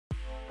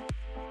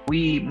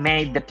We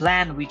made the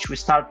plan which we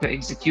start to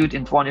execute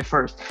in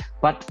 21st.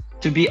 But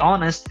to be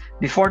honest,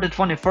 before the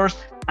 21st,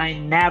 I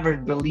never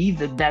believed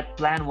that that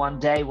plan one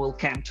day will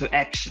come to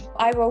action.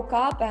 I woke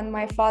up and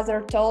my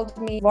father told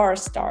me war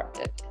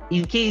started.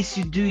 In case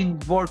you're doing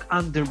work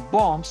under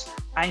bombs,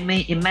 I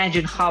may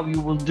imagine how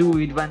you will do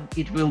it when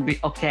it will be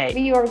okay.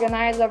 We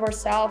organized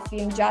ourselves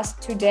in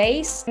just 2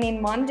 days. And in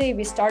Monday,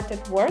 we started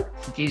work.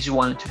 In case you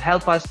wanted to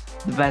help us,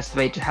 the best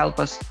way to help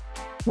us,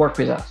 work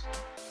with us.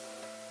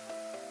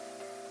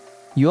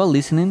 You are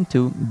listening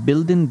to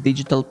Building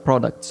Digital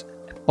Products,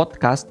 a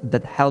podcast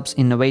that helps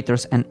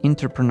innovators and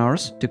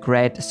entrepreneurs to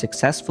create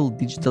successful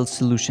digital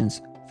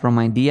solutions from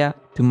idea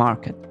to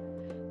market.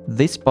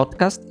 This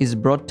podcast is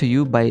brought to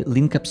you by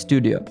Linkup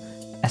Studio,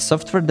 a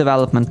software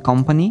development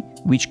company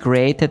which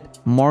created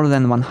more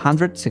than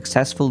 100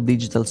 successful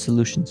digital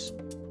solutions.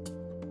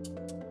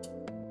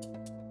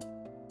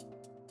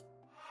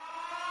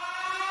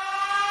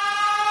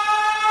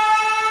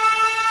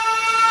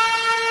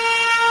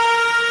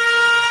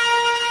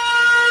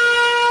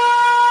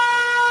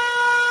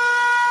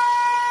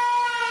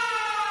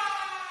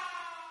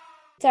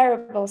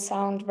 Terrible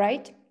sound,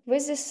 right?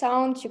 With this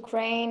sound,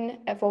 Ukraine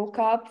woke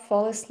up,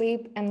 fell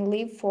asleep, and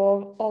lived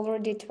for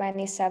already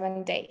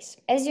 27 days.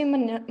 As you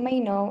may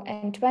know,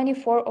 on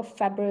 24th of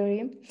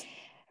February,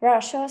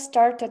 Russia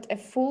started a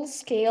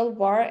full-scale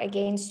war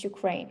against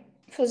Ukraine.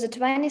 For the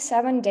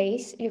 27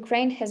 days,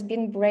 Ukraine has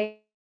been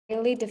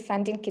bravely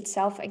defending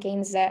itself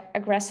against the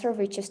aggressor,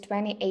 which is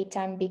 28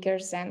 times bigger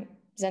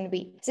than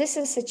we. This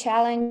is a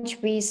challenge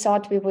we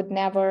thought we would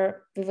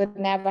never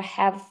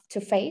have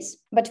to face,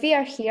 but we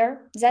are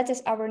here. That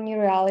is our new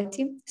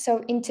reality.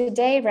 So in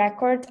today's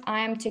record,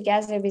 I am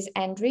together with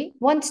Andriy.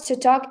 Want to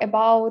talk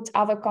about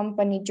our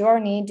company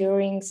journey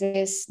during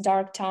these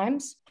dark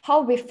times,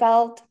 how we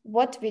felt,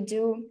 what we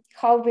do,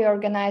 how we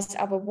organize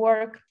our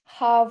work,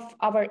 how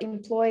our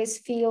employees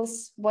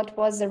feels, what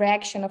was the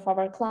reaction of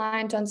our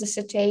client on the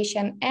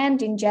situation,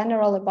 and in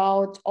general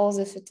about all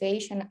the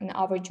situation and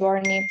our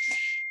journey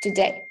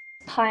today.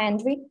 Hi,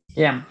 Andriy.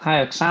 Yeah,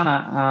 hi,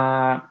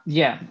 Oksana.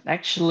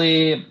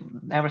 Actually,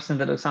 everything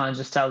that Oksana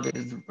just told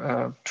is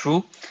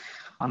true.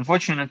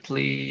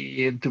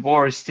 Unfortunately, the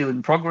war is still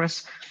in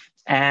progress,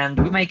 and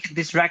we make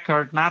this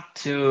record not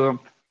to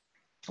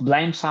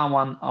blame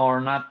someone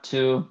or not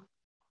to,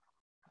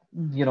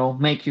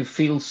 make you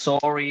feel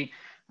sorry.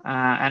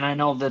 And I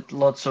know that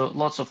lots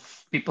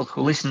of people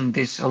who listen to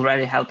this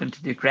already help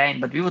into the Ukraine,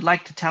 but we would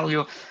like to tell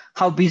you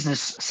how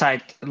business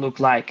side look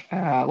like.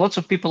 Lots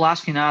of people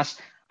asking us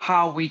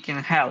how we can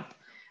help.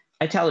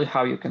 I tell you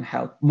how you can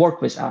help.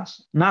 Work with us,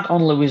 not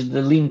only with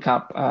the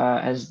Linkup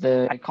as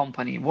the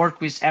company.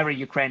 Work with every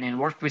Ukrainian.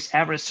 Work with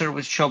every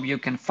service shop you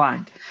can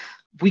find.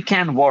 We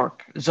can work.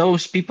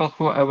 Those people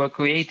who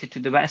evacuated to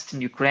the Western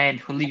Ukraine,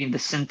 who live in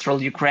the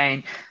central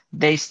Ukraine,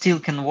 they still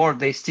can work.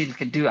 They still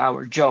can do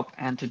our job.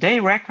 And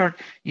today's record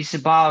is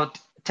about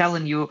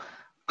telling you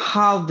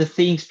how the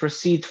things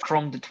proceed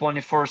from the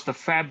 21st of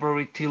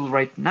February till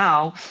right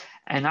now.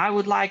 And I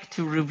would like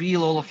to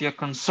reveal all of your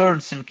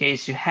concerns in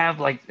case you have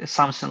like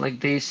something like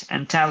this,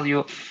 and tell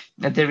you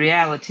that the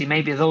reality,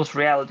 maybe those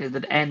realities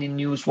that any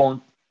news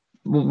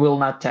will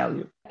not tell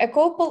you. A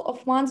couple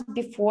of months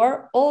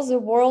before, all the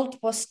world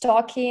was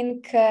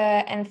talking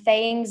and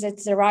saying that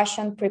the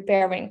Russian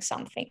preparing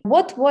something.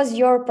 What was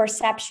your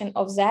perception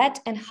of that,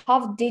 and how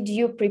did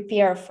you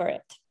prepare for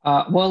it?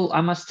 Well,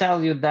 I must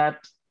tell you that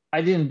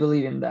I didn't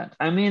believe in that.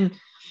 I mean,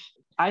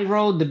 I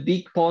wrote the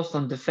big post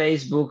on the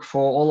Facebook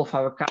for all of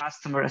our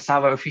customers,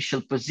 our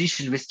official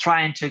position, with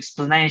trying to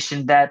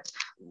explanation that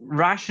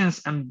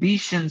Russians'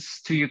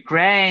 ambitions to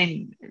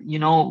Ukraine,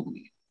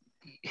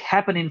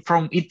 happening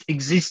from its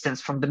existence,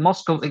 from the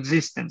Moscow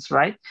existence,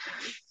 right?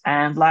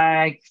 And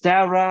like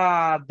there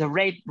are the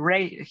rape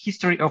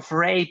history of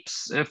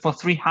rapes for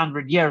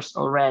 300 years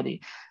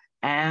already.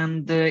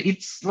 And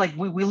it's like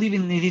we live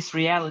in this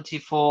reality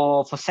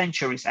for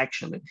centuries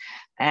actually.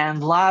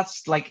 And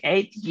last like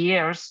 8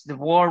 years the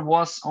war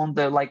was on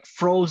the like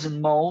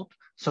frozen mode.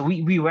 So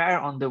we were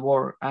on the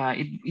war.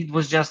 It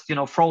was just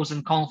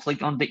frozen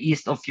conflict on the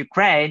east of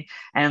Ukraine.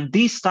 And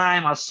this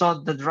time I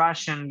thought that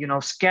Russian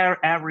scare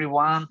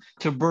everyone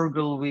to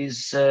burgle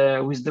with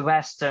the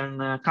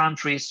Western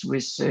countries,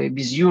 with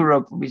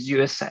Europe, with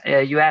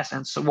US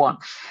and so on.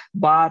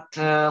 But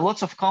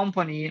lots of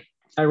company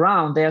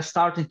around, they are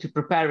starting to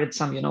prepare with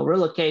some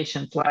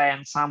relocation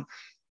plan, some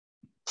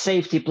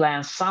safety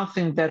plans,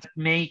 something that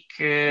make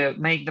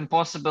them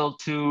possible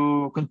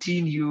to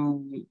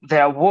continue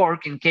their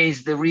work in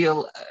case the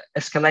real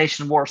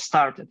escalation war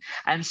started.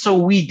 And so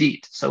we did.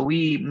 So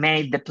we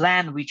made the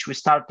plan which we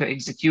start to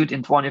execute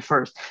in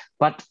 21st.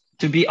 But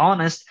to be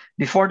honest,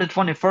 before the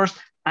 21st,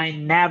 I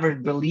never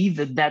believed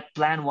that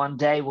plan one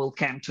day will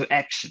come to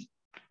action.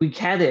 we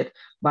had it,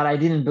 but I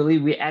didn't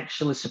believe we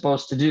actually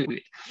supposed to do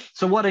it.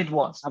 So what it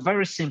was,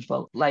 very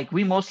simple. Like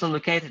we mostly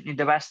located in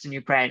the Western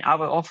Ukraine.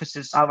 Our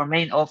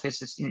main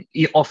office is in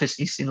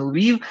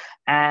Lviv,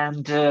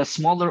 and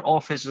smaller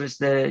office with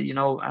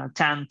the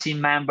 10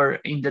 team member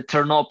in the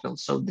Ternopil,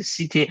 so the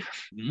city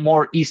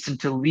more eastern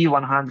to Lviv,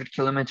 100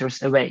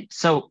 kilometers away.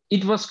 So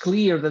it was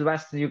clear that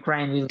Western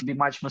Ukraine will be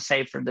much more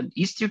safer than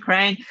East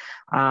Ukraine.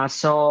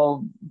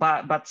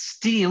 But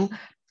still,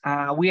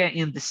 we are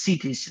in the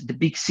cities, the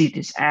big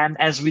cities, and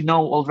as we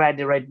know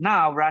already right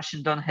now,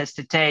 Russians don't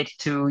hesitate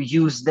to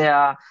use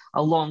their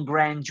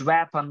long-range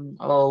weapon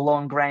or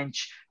long-range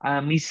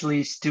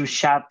missiles to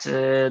shut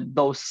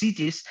those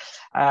cities.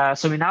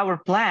 So in our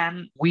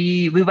plan,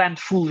 we went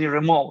fully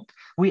remote.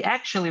 We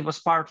actually was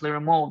partly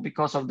remote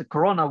because of the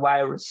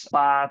coronavirus,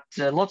 but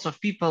lots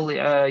of people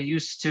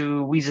used to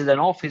visit an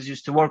office,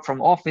 used to work from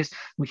office.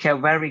 We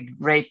have very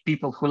great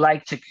people who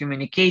like to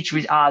communicate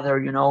with other,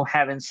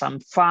 having some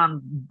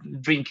fun,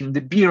 drinking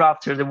the beer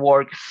after the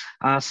work.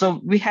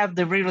 So we have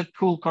the really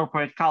cool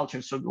corporate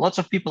culture. So lots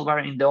of people were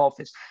in the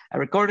office.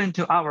 According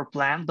to our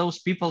plan, those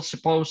people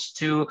supposed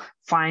to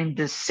find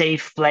the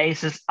safe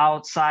places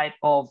outside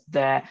of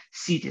the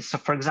cities. So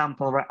for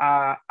example,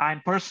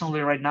 I'm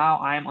personally right now,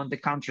 I'm on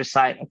the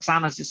countryside.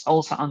 Oksana is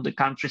also on the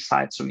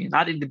countryside. So we're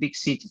not in the big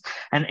cities.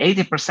 And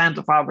 80%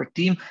 of our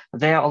team,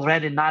 they are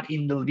already not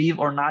in Lviv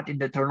or not in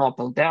the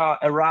Ternopil. They are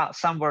around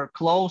somewhere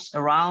close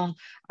around,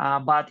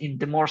 but in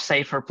the more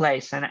safer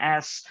place. And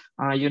as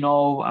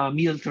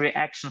military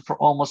action for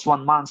almost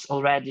 1 month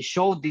already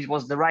showed, this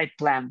was the right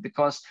plan,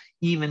 because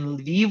even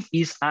Lviv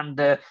is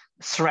under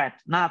threat,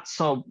 not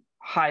so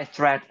high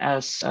threat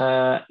as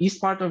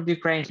east part of the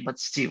Ukraine, but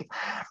still.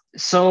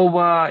 So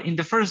in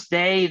the first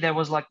day, there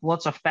was like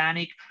lots of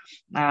panic.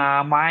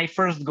 My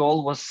first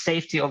goal was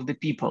safety of the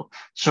people.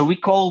 So we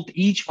called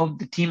each of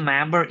the team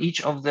member,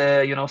 each of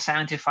the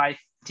 75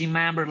 team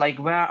member, like,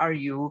 where are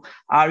you?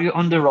 Are you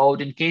on the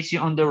road? In case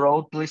you're on the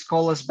road, please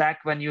call us back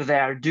when you're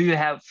there. Do you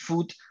have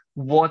food,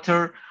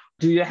 water?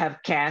 Do you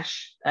have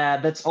cash?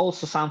 That's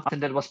also something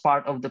that was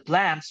part of the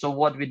plan. So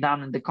what we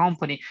done in the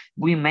company,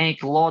 we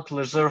make lot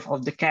reserve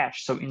of the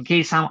cash. So in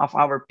case some of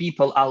our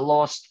people are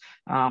lost,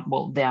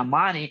 their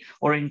money,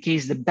 or in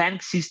case the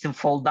bank system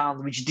fall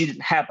down, which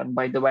didn't happen,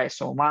 by the way.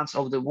 So months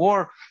of the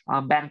war,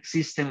 bank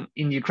system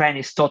in Ukraine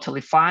is totally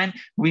fine.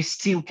 We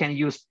still can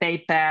use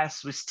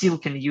PayPass, we still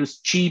can use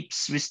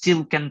chips, we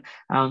still can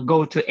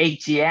go to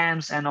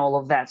ATMs and all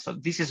of that. So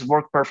this is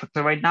work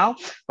perfectly right now.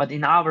 But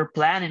in our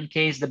plan, in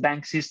case the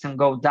bank system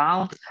go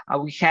down,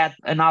 we had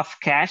enough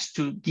cash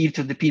to give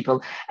to the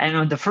people. And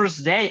on the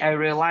first day, I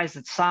realized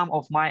that some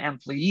of my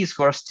employees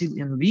who are still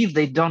in Lviv,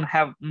 they don't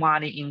have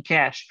money in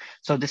cash.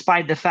 So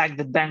despite the fact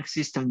that bank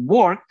system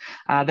worked,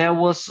 there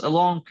was a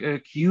long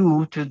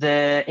queue to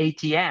the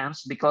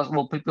ATMs because,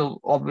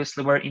 people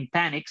obviously were in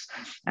panics.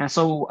 And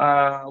so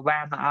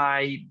when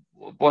I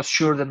was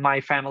sure that my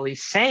family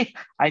is safe,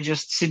 I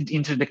just sit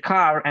into the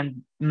car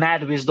and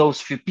met with those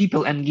few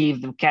people and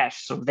gave them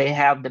cash, so they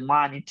have the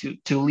money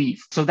to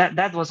leave. So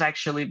that was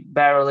actually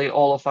barely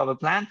all of our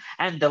plan.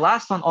 And the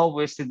last one,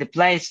 obviously, the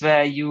place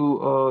where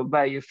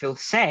you feel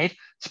safe,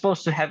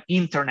 supposed to have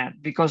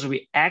internet, because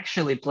we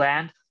actually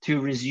planned to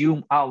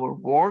resume our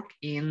work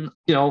in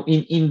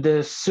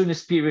the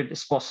soonest period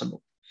as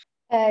possible.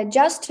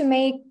 Just to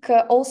make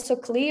also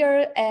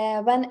clear,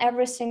 when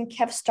everything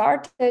have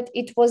started,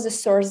 it was a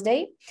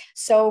Thursday.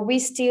 So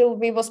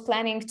we was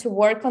planning to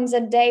work on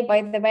that day.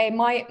 By the way,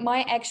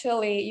 my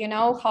actually,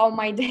 how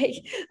my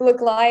day look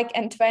like,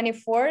 and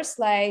 24th,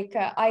 like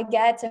I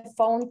get a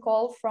phone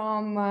call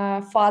from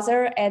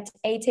father at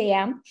 8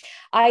 a.m.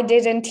 I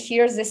didn't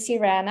hear the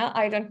sirena.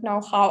 I don't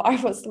know how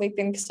I was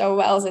sleeping so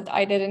well that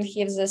I didn't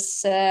hear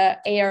this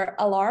air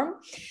alarm.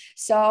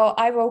 So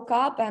I woke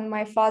up and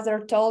my father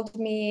told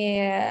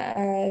me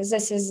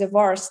this is the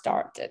war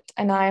started.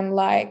 And I'm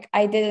like,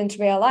 I didn't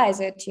realize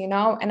it,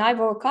 And I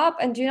woke up,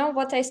 and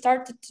what I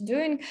started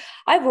doing?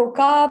 I woke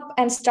up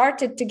and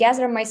started to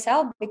gather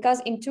myself, because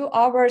in 2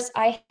 hours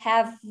I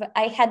had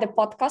a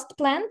podcast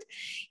planned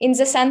in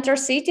the center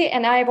city,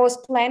 and I was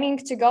planning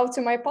to go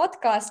to my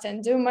podcast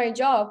and do my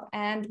job.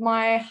 And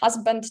my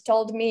husband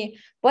told me,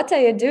 what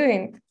are you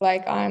doing?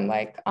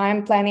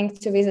 I'm planning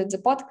to visit the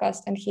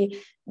podcast. And he,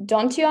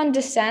 don't you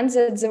understand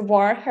that the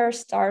war has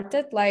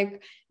started?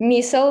 Like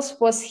missiles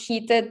was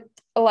heated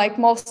like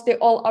mostly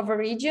all our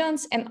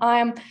regions, and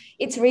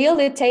it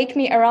really take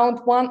me around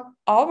 1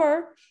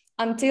 hour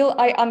until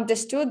I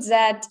understood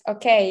that,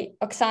 okay,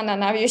 Oksana,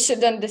 now you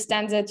should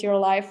understand that your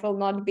life will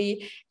not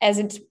be as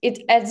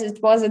it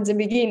was at the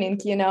beginning,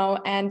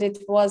 And it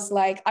was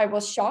like I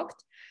was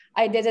shocked.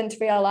 I didn't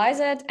realize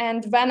it,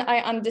 and when I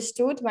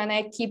understood, when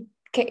I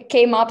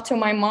came up to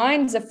my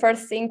mind, the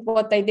first thing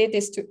what I did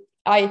is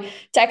I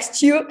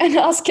text you and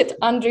ask it,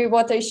 Andrei,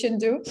 what I should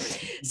do.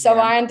 So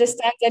I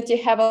understand that you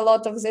have a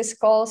lot of these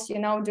calls,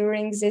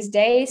 during these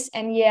days.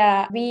 And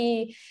yeah,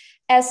 we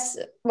as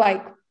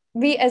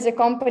a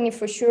company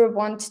for sure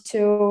want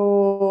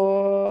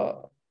to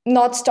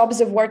not stop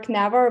the work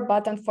never,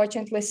 but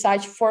unfortunately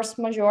such force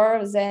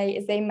majeure,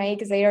 they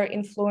make their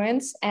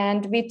influence.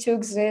 And we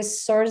took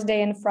this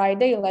Thursday and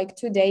Friday, like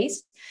 2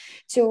 days,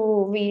 to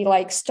we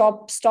like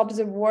stop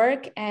the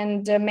work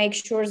and make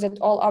sure that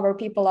all our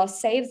people are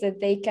safe, that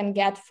they can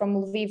get from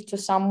Lviv to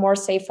some more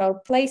safer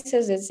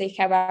places, that they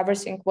have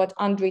everything what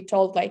Andrei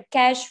told, like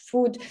cash,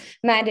 food,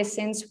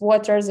 medicines,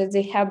 water, that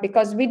they have,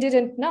 because we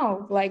didn't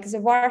know, like the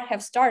war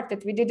have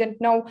started, we didn't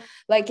know,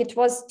 like it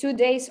was 2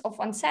 days of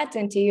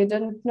uncertainty, you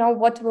don't know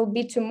what will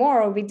be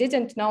tomorrow, we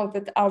didn't know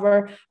that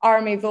our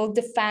army will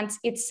defend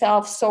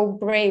itself so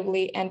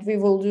bravely and we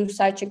will do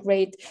such a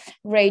great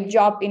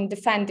job in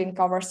defending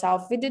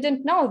ourselves. We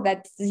didn't know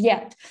that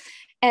yet.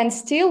 And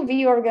still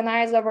we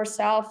organize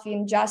ourselves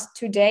in just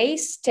 2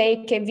 days,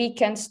 take a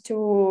weekend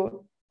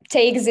to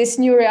take this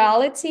new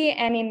reality,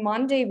 and in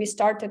Monday we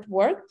started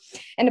work.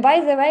 And by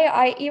the way,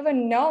 I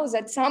even know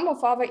that some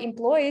of our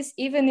employees,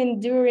 even in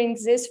during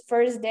this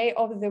first day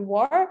of the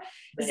war,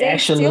 They they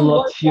actually still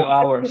lost work few on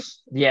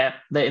hours. Yeah,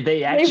 they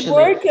they actually.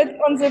 worked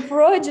on the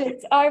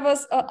project. I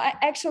was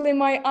actually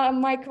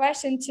my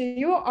question to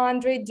you,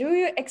 Andre. Do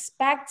you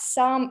expect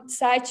some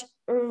such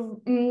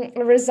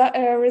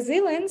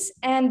resilience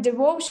and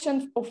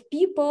devotion of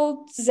people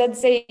that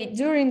they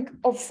during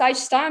of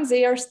such time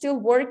they are still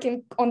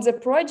working on the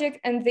project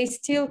and they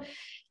still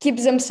keep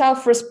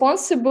themselves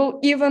responsible,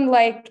 even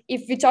like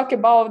if we talk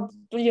about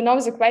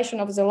the question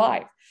of the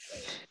life?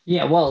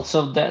 Yeah, well, so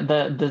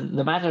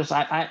the matters.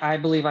 I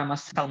believe I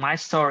must tell my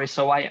story.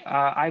 So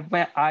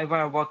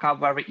I woke up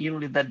very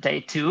early that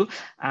day too,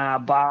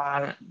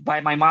 by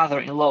my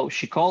mother-in-law.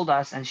 She called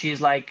us and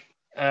she's like,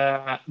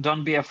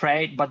 "Don't be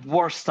afraid," but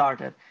war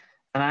started,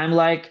 and I'm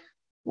like,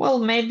 "Well,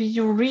 maybe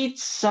you read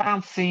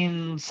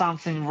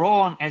something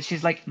wrong." And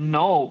she's like,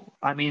 "No,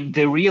 I mean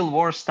the real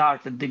war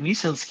started. The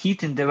missiles hit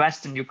in the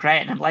Western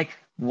Ukraine." I'm like,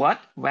 "What?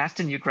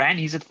 Western Ukraine?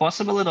 Is it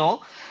possible at all?"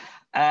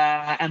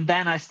 And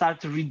then I start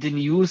to read the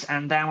news,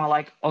 and then I'm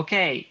like,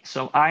 okay, so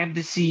I'm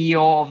the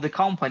CEO of the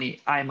company.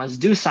 I must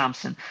do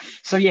something.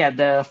 So yeah,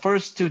 the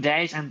first 2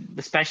 days, and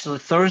especially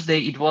Thursday,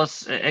 it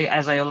was,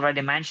 as I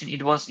already mentioned,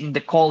 it was in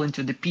the call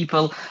into the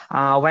people,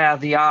 where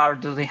they are,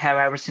 do they have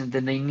everything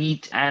that they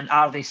need, and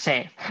are they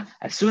safe?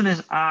 As soon as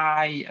I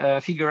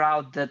figure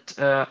out that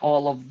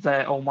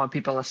all my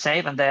people are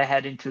safe and they're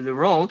heading to the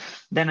road,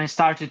 then I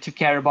started to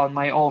care about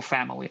my own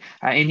family.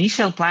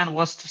 Initial plan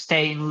was to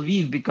stay in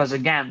Lviv because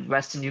again,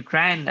 Western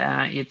Ukraine,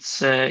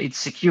 it's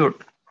secure.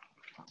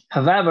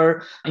 However,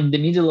 in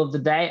the middle of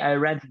the day, I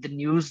read the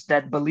news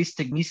that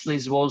ballistic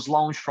missiles was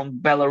launched from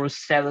Belarus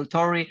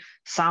territory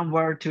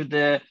somewhere to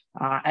the,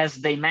 as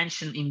they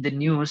mentioned in the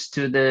news,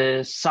 to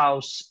the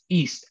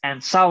southeast.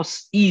 And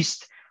southeast,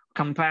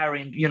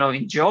 comparing,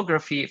 in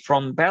geography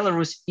from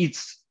Belarus,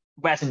 it's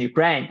Western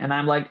Ukraine. And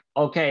I'm like,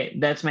 okay,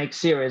 that makes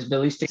serious.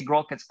 Ballistic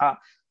rockets are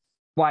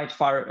quite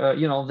far,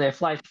 they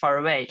fly far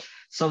away.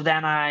 So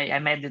then I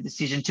made the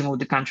decision to move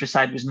the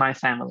countryside with my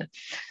family.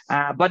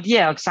 But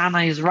yeah,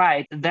 Oksana is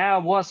right. There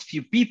was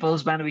few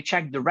peoples when we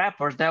checked the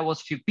reports, there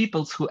was few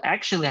peoples who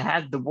actually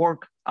had the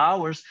work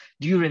hours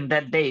during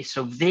that day. So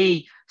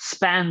they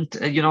spent,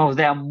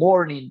 their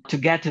morning to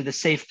get to the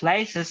safe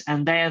places.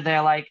 And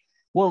they're like,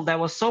 well,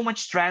 there was so much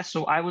stress. So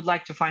I would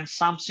like to find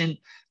something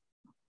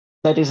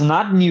that is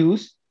not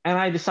news, and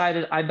I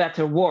decided I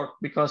better work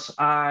because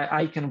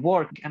I can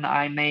work and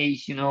I may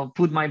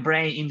put my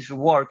brain into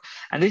work.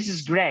 And this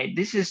is great.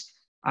 This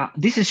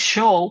is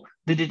show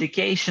the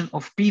dedication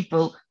of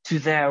people to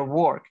their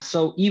work.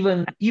 So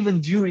even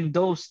during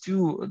those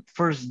 2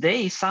 first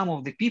days, some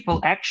of the people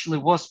actually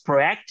was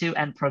proactive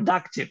and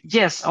productive.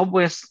 Yes,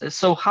 obviously.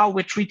 So how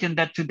we're treating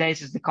that 2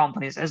 days as the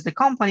companies? As the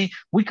company,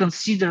 we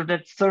consider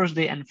that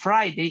Thursday and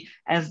Friday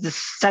as the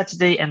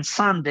Saturday and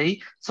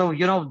Sunday. So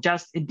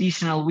just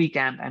additional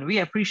weekend. And we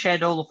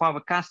appreciate all of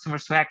our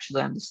customers who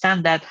actually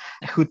understand that,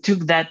 who took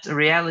that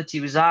reality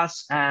with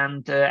us,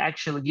 and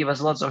actually give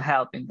us lots of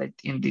help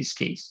in this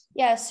case.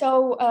 Yeah,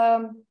 so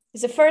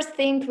the first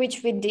thing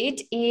which we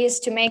did is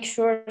to make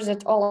sure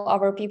that all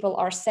our people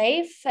are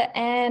safe.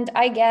 And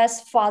I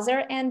guess,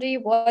 Father Andy,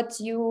 what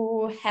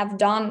you have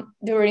done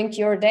during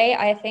your day,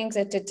 I think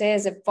that it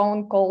is a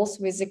phone calls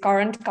with the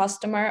current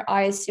customer.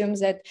 I assume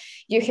that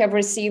you have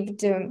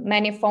received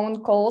many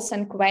phone calls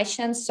and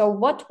questions. So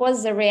what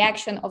was the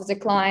reaction of the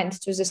client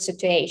to the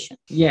situation?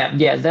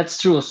 Yeah,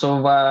 that's true.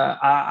 So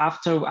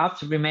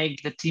after we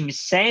make the team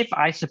safe,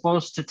 I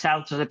supposed to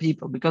tell to the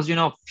people because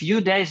few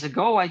days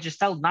ago I just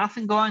told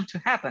nothing going to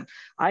happen.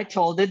 I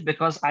told it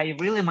because I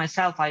really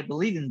myself I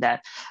believe in that,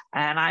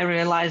 and I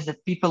realized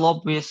that people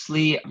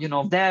obviously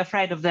they're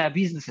afraid of their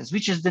businesses,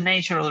 which is the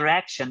natural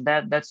reaction.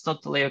 That's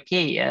totally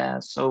okay.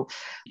 So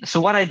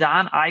what I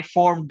done, I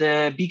formed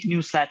a big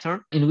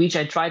newsletter in which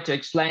I try to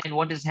explain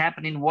what is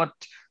happening,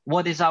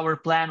 what is our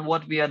plan,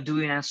 what we are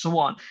doing, and so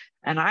on.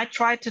 And I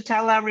try to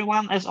tell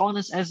everyone as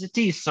honest as it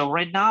is. So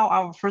right now,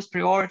 our first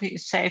priority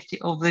is safety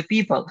of the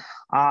people.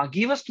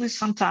 Give us please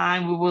some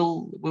time. We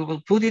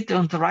will put it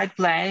on the right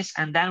place,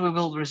 and then we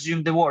will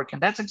resume the work.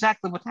 And that's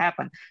exactly what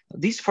happened.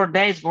 These 4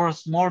 days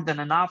was more than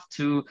enough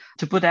to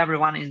put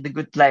everyone in the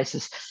good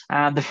places.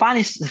 The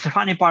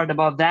funny part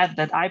about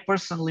that I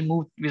personally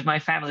moved with my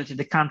family to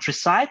the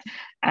countryside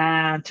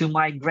and to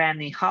my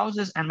granny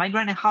houses. And my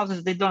granny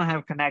houses, they don't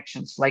have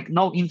connections, like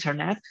no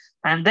internet,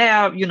 and they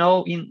are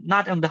in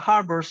not on the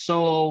harbor,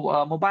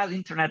 so mobile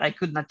internet, I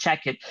could not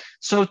check it.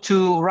 So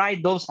to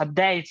write those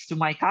updates to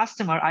my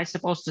customer, I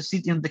supposed to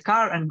sit in the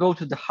car and go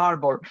to the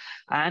harbor.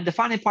 And the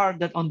funny part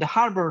that on the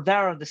harbor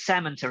there are the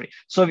cemetery,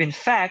 so in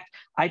fact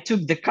I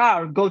took the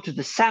car, go to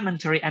the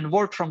cemetery and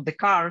work from the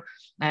car,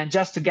 and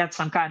just to get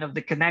some kind of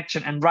the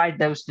connection and write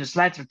those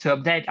newsletter to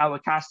update our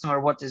customer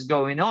what is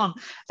going on.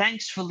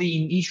 Thankfully,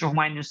 in each of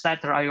my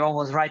newsletter I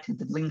always write that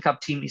the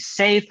Linkup team is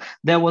safe.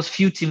 There was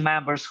few team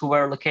members who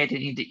were located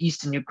in the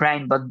eastern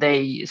Ukraine, but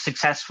they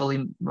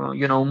successfully,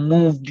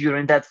 moved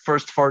during that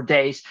first 4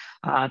 days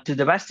to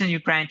the western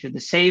Ukraine, to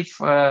the safe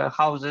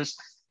houses.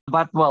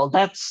 But well,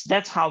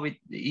 that's how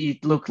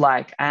it looked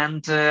like.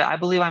 And I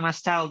believe I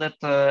must tell that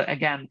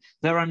again,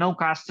 there are no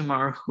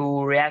customer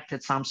who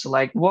reacted something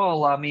like,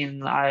 well, I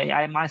mean,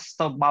 I must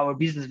stop our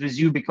business with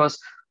you because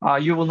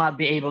you will not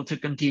be able to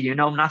continue.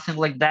 No, nothing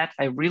like that.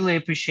 I really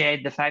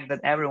appreciate the fact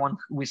that everyone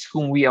with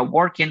whom we are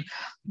working,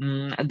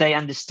 they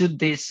understood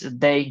this.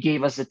 They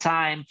gave us the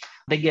time.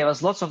 They gave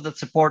us lots of the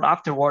support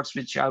afterwards,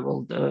 which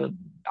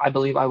I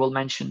believe I will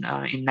mention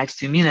in next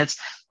 2 minutes.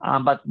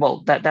 But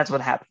well, that's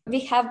what happened.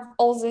 We have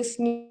all this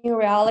new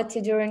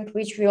reality during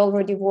which we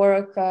already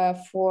work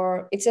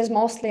for, it says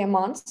mostly a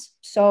month.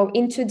 So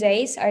in 2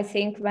 days, I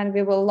think when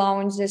we will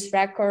launch this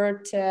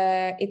record,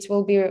 it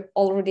will be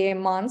already a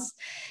month.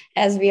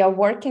 As we are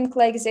working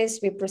like this,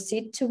 we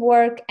proceed to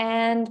work.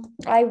 And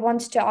I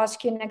want to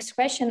ask you next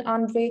question,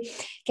 Andrei.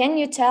 Can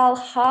you tell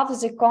how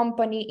the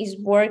company is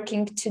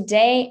working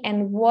today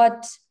and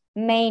what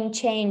main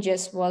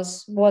changes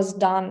was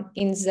done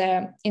in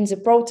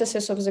the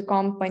processes of the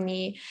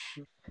company?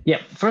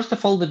 Yeah, first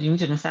of all, that you need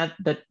to understand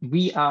that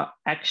we are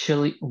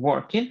actually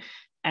working,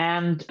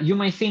 and you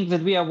may think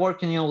that we are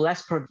working,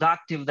 less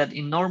productive than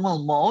in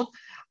normal mode.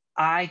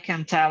 I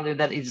can tell you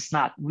that it's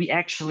not. We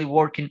actually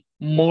working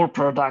more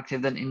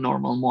productive than in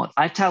normal mode.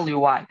 I tell you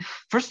why.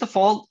 First of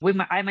all,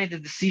 I made a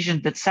decision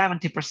that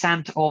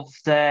 70% of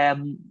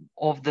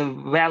the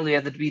value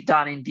that we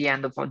done in the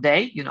end of a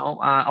day,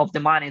 of the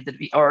money that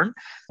we earn,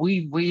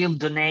 we will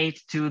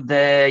donate to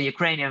the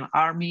Ukrainian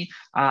army,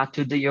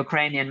 to the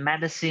Ukrainian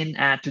medicine,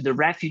 to the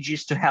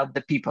refugees, to help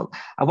the people.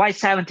 Why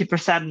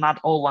 70%, not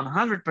all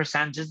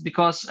 100%? Just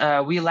because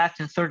we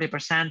left in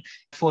 30%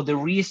 for the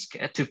risk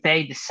to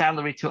pay the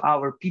salary to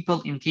our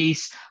people in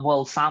case,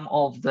 well, some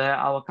of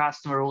our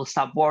customer will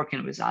stop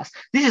working with us.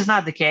 This is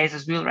not the case,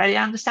 as we already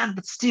understand,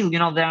 but still,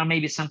 there are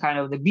maybe some kind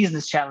of the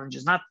business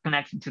challenges not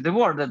connected to the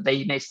war that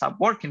they may stop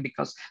working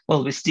because,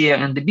 well, we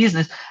still in the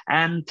business.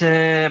 And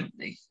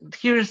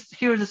here's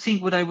the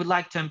thing what I would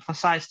like to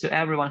emphasize to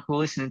everyone who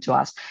listening to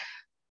us.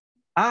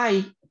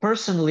 I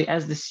personally,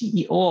 as the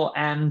CEO,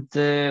 and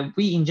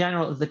we in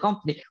general as the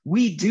company,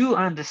 we do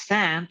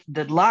understand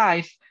that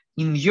life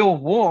in your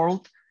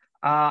world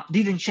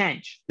didn't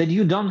change, that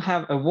you don't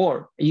have a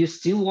war. You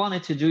still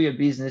wanted to do your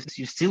business,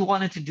 you still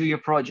wanted to do your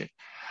project.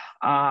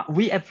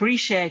 We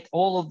appreciate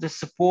all of the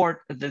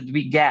support that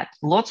we get.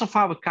 Lots of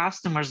our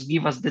customers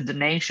give us the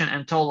donation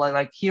and told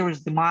like, here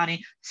is the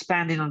money,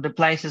 spend it on the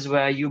places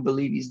where you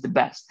believe is the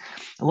best.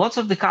 Lots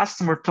of the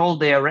customer told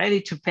they are ready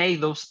to pay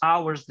those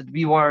hours that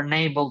we were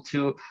unable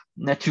to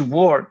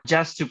work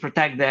just to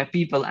protect their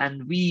people.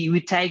 And we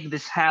take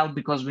this help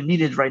because we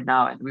need it right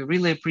now. And we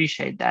really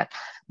appreciate that.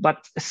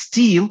 But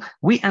still,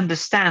 we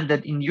understand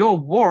that in your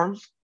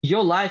world,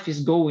 your life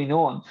is going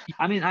on.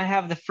 I mean, I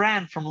have the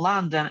friend from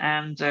London,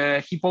 and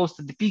he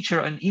posted the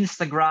picture on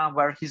Instagram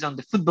where he's on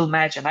the football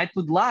match, and I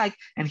put like,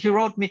 and he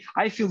wrote me,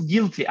 I feel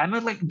guilty. I'm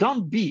like,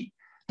 don't be.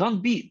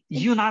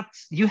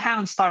 You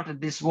haven't started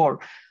this war.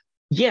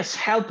 Yes,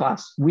 help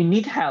us. We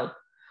need help.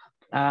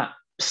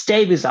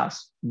 Stay with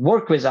us,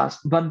 work with us,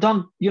 but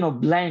don't,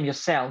 blame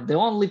yourself. The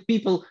only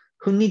people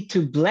who need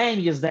to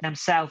blame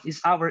themselves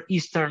is our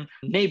eastern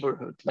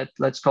neighborhood.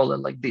 Let's call it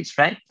like this,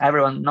 right?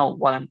 Everyone know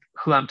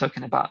who I'm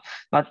talking about.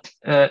 But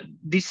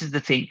this is the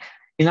thing.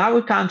 In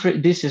our country,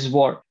 this is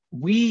war.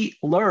 We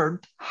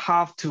learned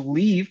how to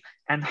live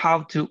and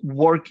how to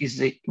work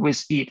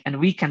with it, and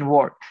we can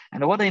work.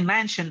 And what I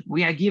mentioned,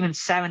 we are given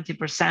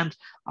 70%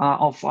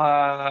 of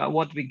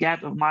what we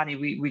get of money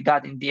we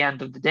got in the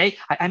end of the day.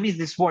 I miss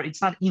this word.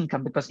 It's not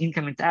income, because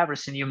income is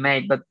everything you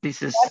make, but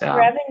this is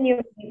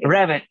revenue.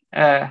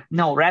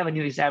 No,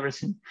 revenue is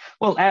everything.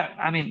 Well,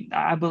 I mean,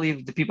 I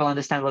believe the people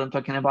understand what I'm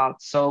talking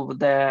about. So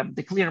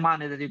the clear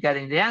money that you get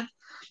in the end.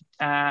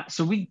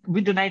 So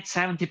we donate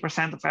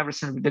 70% of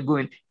everything we're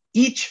doing.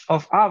 Each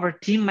of our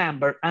team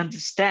member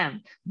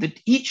understand that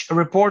each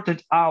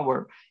reported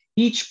hour,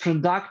 each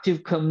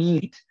productive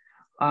commit,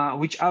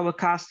 which our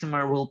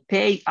customer will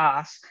pay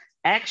us,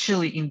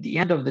 actually in the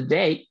end of the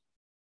day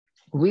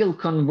will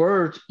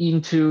convert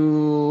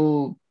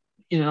into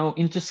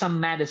into some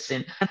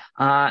medicine,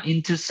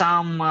 into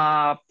some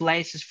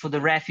places for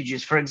the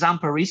refugees. For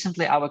example,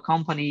 recently our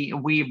company,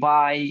 we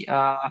buy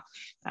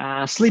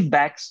sleep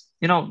bags,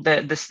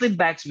 the sleep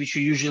bags which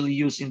you usually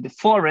use in the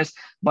forest,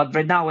 but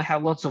right now we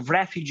have lots of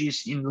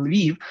refugees in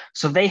Lviv,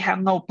 so they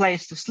have no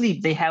place to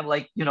sleep. They have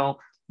like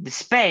the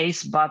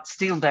space, but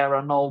still there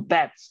are no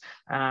beds.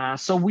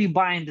 So we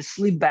buy in the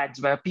sleep bags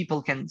where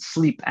people can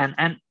sleep,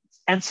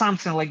 and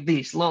something like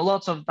this.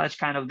 Lots of such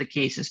kind of the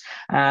cases.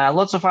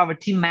 Lots of our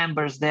team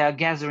members, they are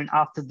gathering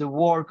after the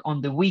work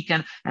on the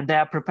weekend, and they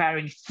are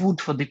preparing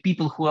food for the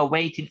people who are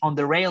waiting on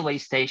the railway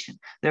station.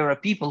 There are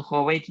people who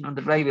are waiting on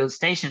the railway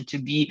station to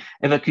be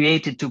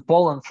evacuated to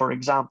Poland, for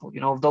example,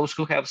 those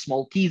who have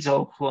small kids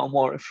or who are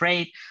more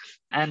afraid,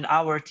 and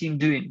our team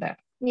doing that.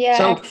 Yeah,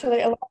 So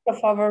actually, a lot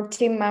of our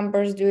team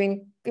members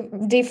doing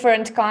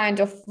different kind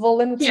of yeah, they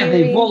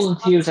volunteering.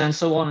 volunteers and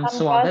so on and Some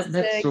so on. just,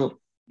 That's true.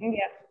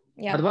 yeah,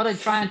 But yeah, what I'm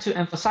trying to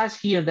emphasize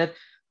here, that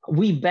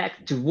we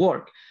back to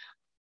work.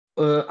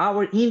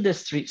 Our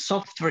industry,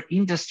 software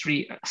industry,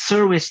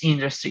 service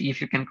industry, if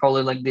you can call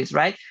it like this,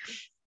 right?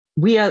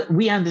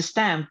 We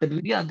understand that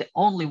we are the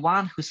only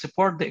one who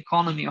support the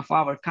economy of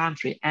our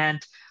country, and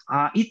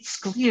it's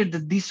clear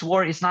that this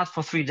war is not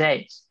for 3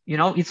 days.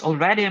 It's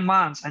already a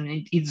month, and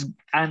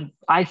and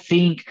I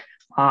think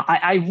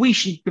I wish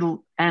it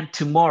will end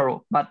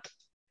tomorrow, but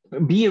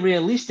be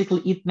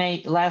realistically, it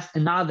may last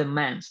another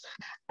month.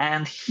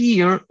 And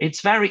here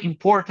it's very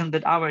important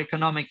that our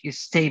economic is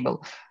stable.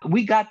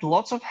 We got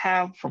lots of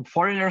help from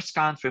foreigners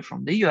country,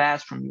 from the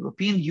US, from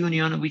European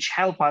Union, which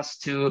help us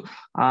to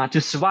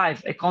survive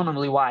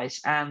economically wise,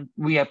 and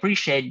we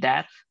appreciate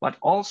that. But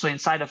also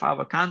inside of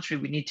our country,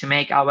 we need to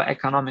make our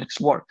economics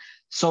work.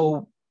 So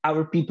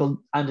our people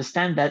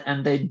understand that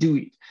and they do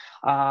it.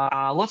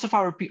 Lots of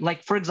our people,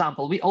 like for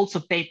example, we also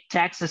pay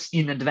taxes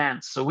in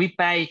advance. So we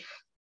pay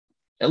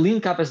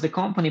Linkup as the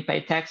company pay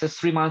taxes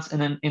 3 months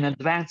in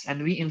advance, and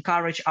we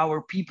encourage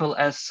our people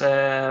as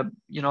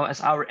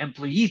our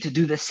employee to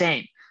do the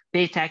same,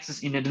 pay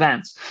taxes in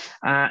advance,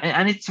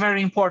 and it's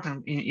very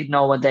important in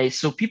nowadays.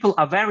 So people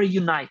are very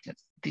united.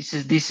 This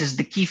is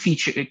the key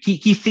feature,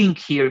 key thing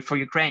here for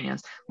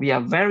Ukrainians. We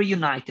are very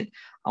united,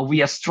 we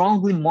are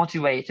strongly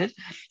motivated,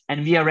 and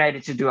we are ready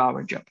to do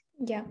our job.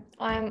 yeah.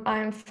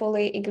 I'm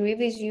fully agree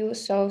with you.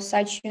 So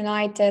such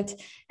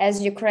united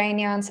as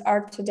Ukrainians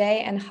are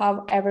today, and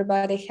how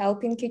everybody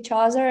helping each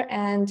other.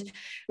 And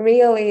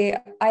really,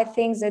 I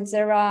think that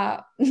there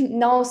are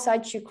no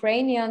such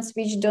Ukrainians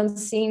which don't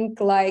think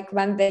like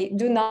when they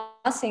do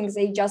nothing,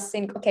 they just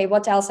think, okay,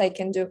 what else I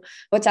can do?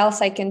 What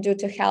else I can do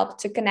to help,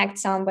 to connect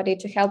somebody,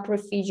 to help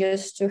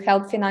refugees, to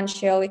help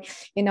financially.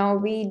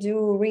 We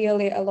do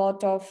really a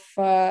lot of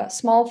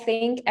small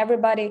thing.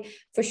 Everybody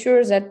for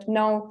sure that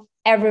no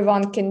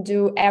everyone can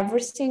do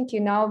everything,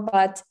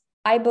 but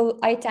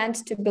I tend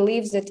to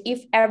believe that if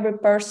every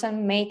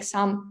person makes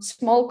some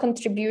small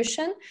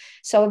contribution,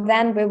 so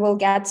then we will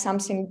get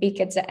something big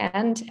at the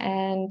end,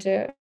 and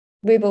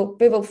we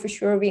will for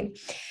sure win.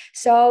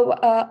 So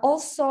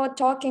also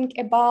talking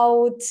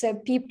about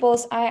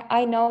people's,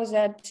 I know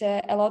that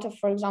a lot of,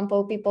 for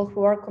example, people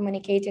who are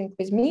communicating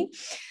with me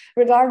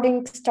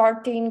regarding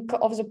starting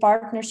of the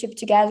partnership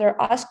together,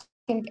 asking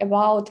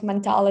about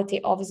mentality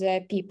of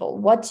the people.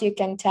 What you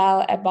can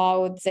tell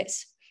about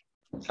this?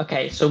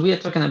 Okay, so we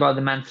are talking about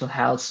the mental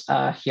health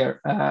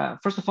here.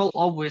 First of all,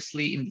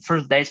 obviously, in the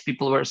first days,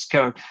 people were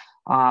scared.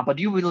 But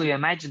you will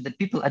imagine that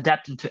people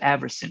adapting to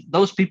everything.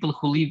 Those people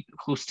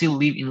who still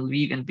live in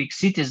Lviv and big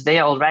cities, they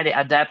already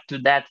adapt to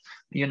that,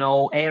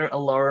 air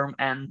alarm,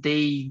 and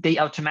they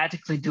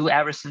automatically do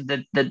everything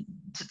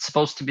that's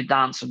supposed to be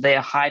done. So they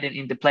are hiding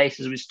in the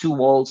places with two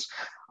walls.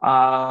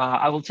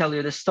 I will tell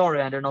you the story.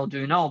 I don't know,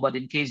 do you know? But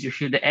in case you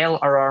hear the air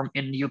alarm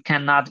and you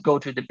cannot go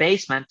to the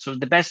basement, so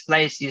the best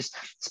place is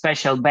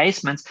special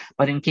basements.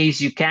 But in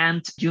case you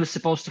can't, you're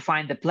supposed to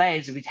find a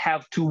place which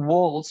have two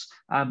walls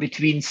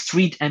between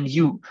street and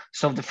you.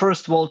 So the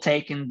first wall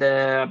taking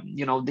the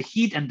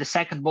heat, and the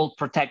second wall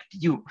protect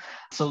you.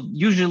 So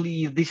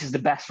usually this is the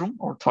bathroom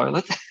or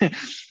toilet.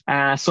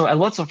 So a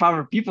lots of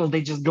our people,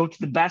 they just go to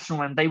the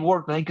bathroom and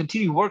they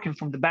continue working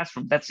from the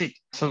bathroom. That's it.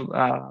 So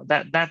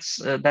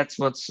that's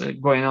what's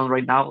going on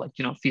right now, like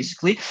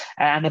physically.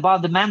 And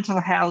about the mental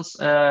health,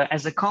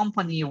 as a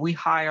company, we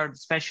hired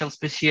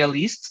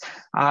specialists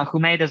who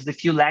made us the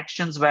few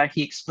lections where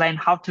he explained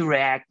how to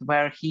react,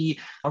 where he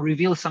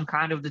revealed some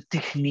kind of the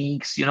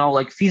techniques,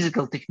 like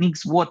physical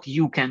techniques, what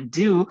you can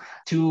do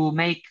to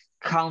make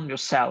calm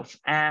yourself.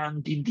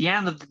 And in the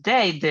end of the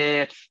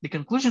day, the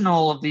conclusion of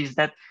all of this,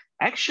 that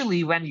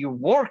actually when you're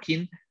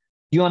working,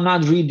 you are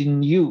not reading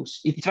news.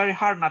 It's very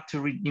hard not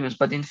to read news,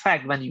 but in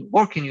fact, when you're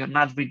working, you're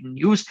not reading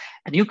news,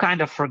 and you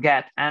kind of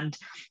forget. And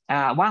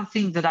one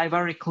thing that I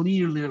very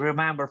clearly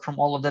remember from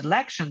all of that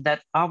lecture,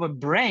 that our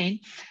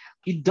brain,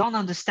 it don't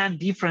understand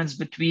difference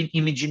between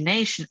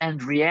imagination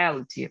and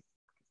reality.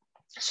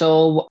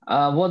 So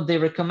what they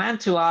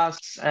recommend to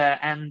us,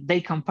 and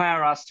they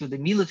compare us to the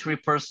military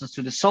persons,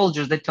 to the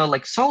soldiers. They tell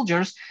like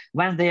soldiers,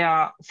 when they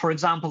are, for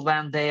example,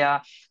 when they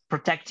are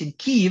protecting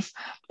Kiev,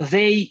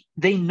 they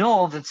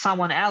know that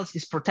someone else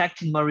is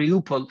protecting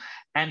Mariupol,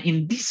 and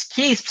in this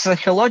case,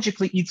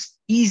 psychologically, it's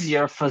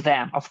easier for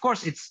them. Of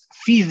course, it's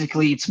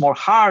physically, it's more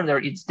harder,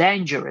 it's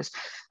dangerous.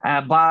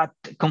 But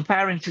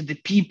comparing to the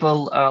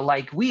people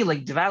like we,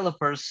 like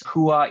developers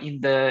who are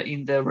in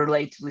the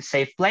relatively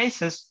safe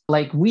places,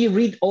 like we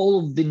read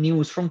all of the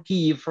news from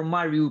Kiev, from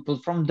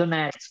Mariupol, from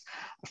Donetsk,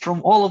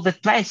 from all of the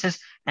places,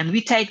 and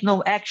we take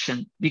no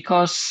action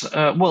because,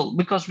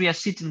 because we are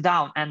sitting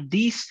down, and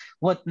this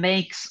what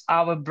makes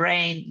our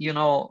brain,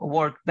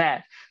 work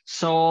bad.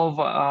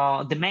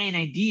 So the main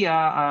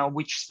idea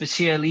which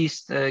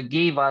specialists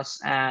gave us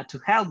to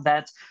help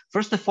that,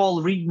 first of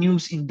all, read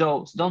news in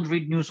dose. Don't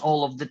read news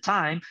all of the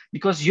time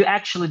because you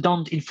actually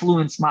don't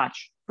influence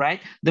much.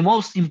 Right? The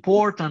most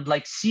important,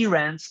 like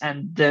sirens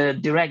and the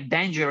direct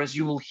dangers,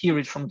 you will hear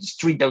it from the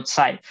street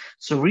outside.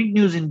 So read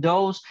news in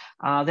those.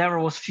 There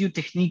was few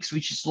techniques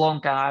which is long.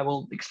 I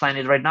will explain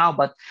it right now.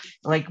 But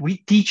like we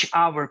teach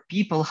our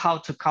people how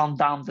to calm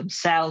down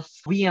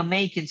themselves. We are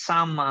making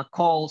some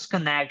calls,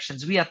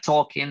 connections. We are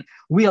talking.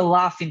 We are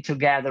laughing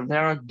together.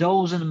 There are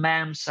dozen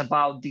memes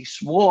about this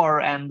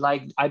war, and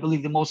like I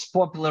believe the most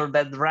popular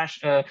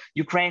that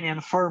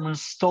Ukrainian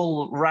farmers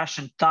stole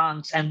Russian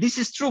tanks, and this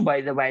is true,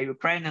 by the way.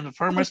 Ukrainian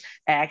farmers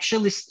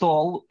actually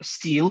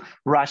steal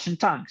Russian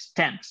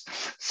tanks.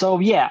 So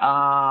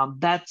yeah,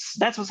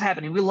 that's what's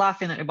happening. We're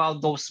laughing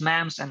about those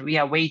memes, and we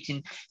are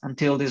waiting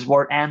until this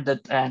war ended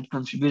and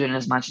contributing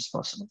as much as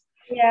possible.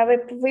 Yeah,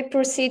 we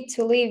proceed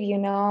to live,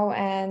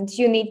 and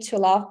you need to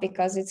laugh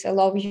because it's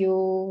allow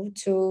you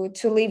to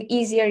live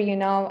easier,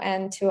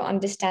 and to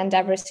understand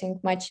everything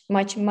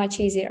much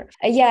easier.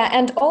 Yeah,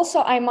 and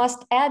also I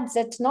must add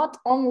that not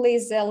only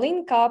the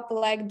link up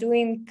like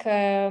doing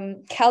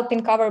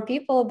helping our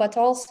people, but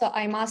also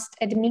I must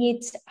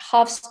admit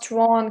how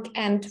strong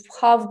and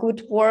how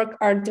good work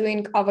are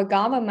doing our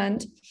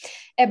government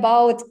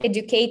about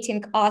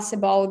educating us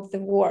about the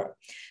war.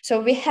 So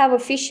we have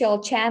official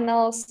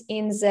channels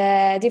in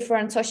the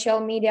different social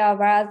media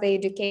where they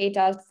educate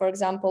us. For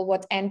example,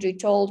 what Andrew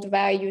told,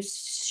 where you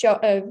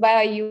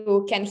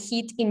can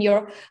hit in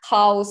your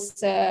house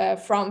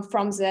from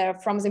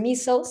the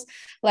missiles.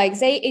 Like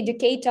they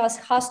educate us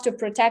how to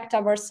protect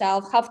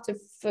ourselves, how to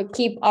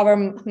keep our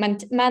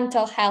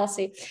mental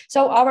healthy.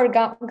 So our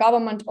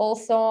government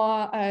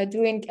also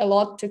doing a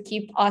lot to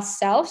keep us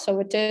safe.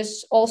 So it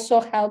is also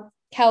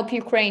help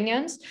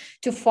Ukrainians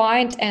to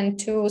find and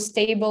to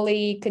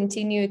stably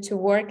continue to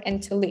work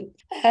and to live.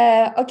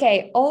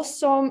 Okay.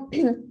 Also,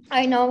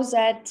 I know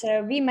that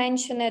we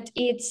mentioned it.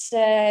 It's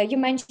you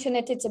mentioned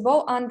it. It's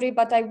above Andre,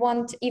 but I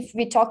want, if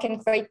we're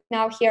talking right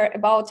now here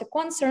about the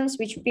concerns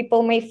which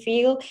people may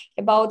feel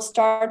about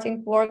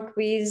starting work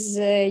with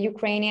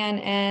Ukrainian,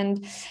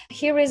 and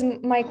here is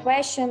my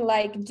question: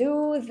 like,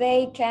 do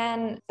they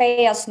can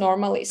pay us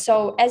normally?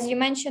 So, as you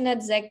mentioned,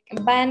 it,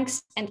 the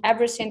banks and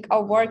everything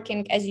are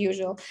working as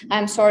usual.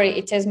 I'm sorry,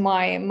 it is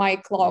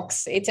my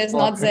clocks. It is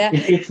not Okay.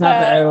 the It's not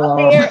the air alarm.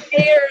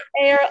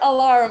 air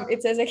alarm.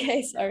 It is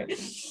okay. Sorry.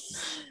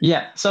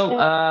 Yeah. So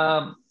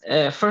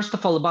Uh, first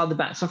of all, about the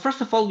bank. So first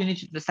of all, you need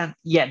to understand.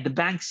 Yeah, the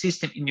bank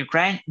system in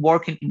Ukraine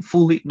working in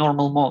fully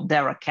normal mode.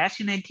 There are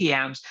cash in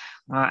ATMs.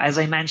 As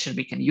I mentioned,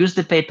 we can use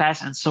the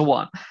PayPass and so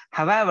on.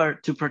 However,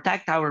 to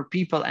protect our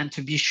people and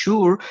to be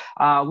sure,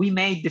 we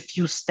made the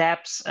few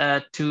steps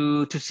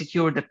to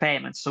secure the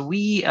payment. So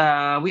we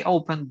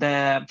opened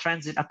the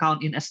transit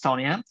account in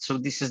Estonia. So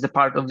this is the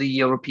part of the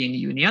European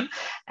Union,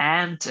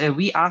 and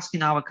we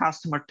asking our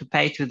customer to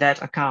pay to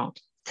that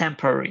account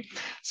temporary.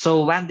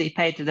 So when they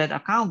pay to that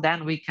account, then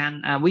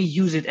we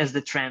use it as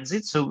the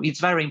transit. So it's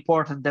very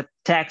important that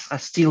tax are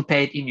still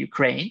paid in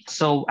Ukraine.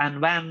 So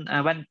and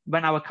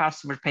when our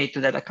customers pay to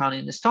that account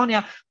in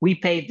Estonia, we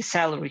pay the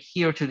salary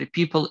here to the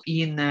people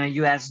in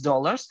US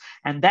dollars,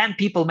 and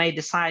then people may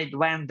decide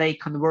when they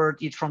convert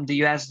it from the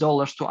US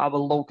dollars to our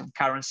local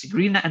currency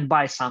hryvnia and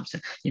buy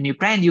something. In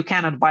Ukraine, you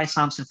cannot buy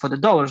something for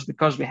the dollars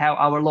because we have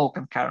our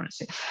local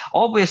currency.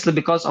 Obviously,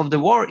 because of the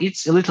war,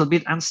 it's a little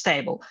bit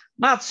unstable.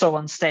 Not so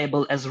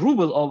unstable as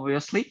ruble,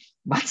 obviously,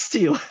 but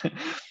still.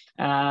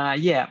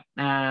 Yeah.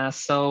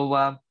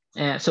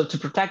 So to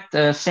protect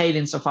the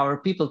savings of our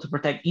people, to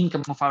protect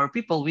income of our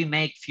people, we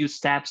make few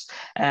steps,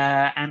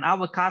 and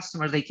our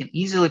customers, they can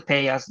easily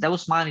pay us.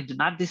 Those money do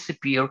not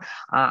disappear.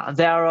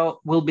 There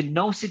will be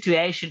no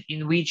situation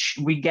in which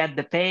we get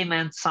the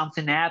payment,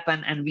 something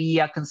happened, and we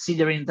are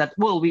considering that,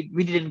 well,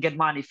 we didn't get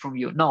money from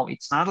you. No,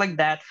 it's not like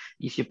that.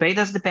 If you paid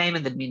us the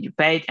payment, that means you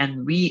paid,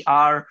 and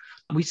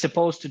we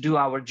supposed to do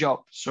our job.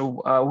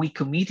 So we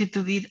committed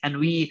to it, and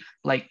we,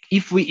 like,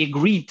 if we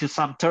agree to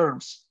some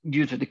terms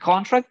due to the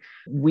contract,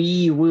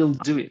 we will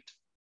do it.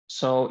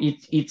 So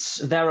it's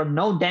there are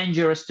no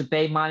dangers to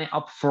pay money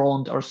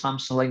upfront or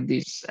something like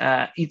this.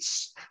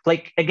 It's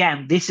like,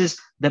 again, this is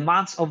the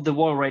months of the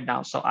war right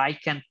now, so I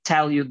can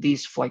tell you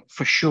this like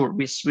for sure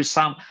with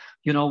some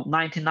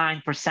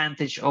 99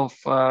 percentage of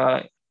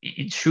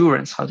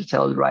insurance, how to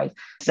tell it right,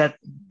 that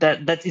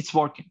it's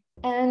working.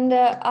 And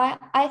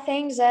I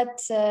think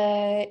that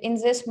in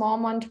this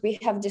moment we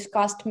have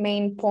discussed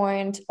main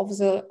point of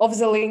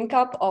the link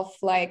up of,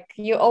 like,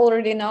 you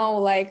already know,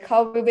 like,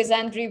 how we with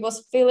Andrew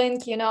was feeling,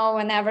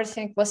 when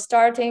everything was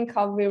starting,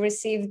 how we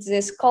received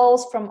these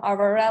calls from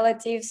our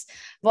relatives,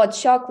 what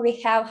shock we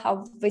have,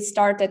 how we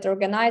started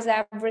organize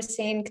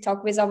everything,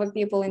 talk with our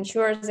people,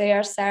 ensure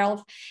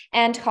themselves,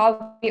 and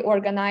how we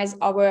organize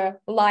our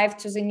life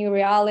to the new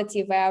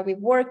reality where we're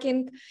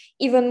working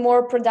even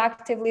more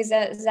productively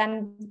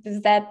than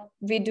that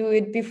we do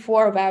it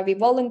before, where we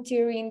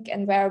volunteering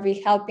and where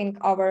we helping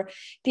our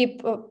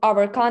people,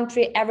 our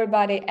country,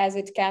 everybody as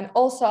it can.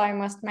 Also, I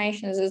must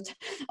mention that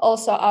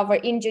also our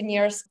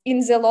engineers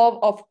in the law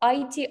of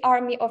IT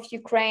army of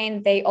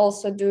Ukraine, they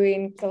also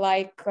doing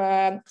like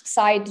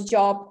side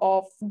job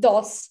of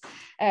DOS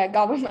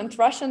government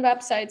Russian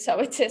website. So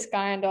it is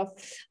kind of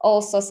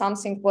also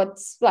something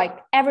what's like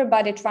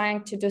everybody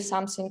trying to do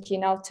something,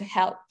 to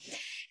help.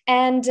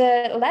 And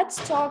let's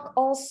talk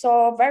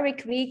also very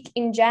quick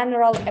in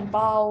general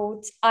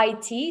about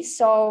IT.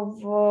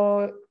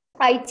 So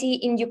IT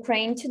in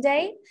Ukraine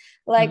today,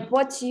 like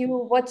what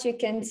you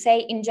can say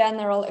in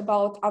general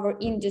about our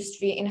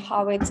industry and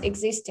how it's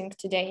existing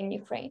today in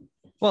Ukraine.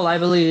 Well, I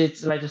believe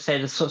it's right to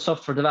say the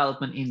software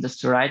development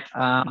industry, right?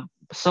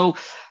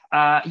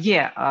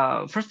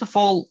 First of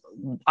all,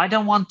 I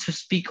don't want to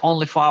speak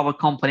only for our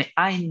company.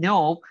 I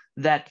know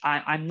that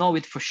I know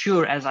it for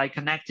sure, as I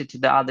connected to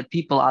the other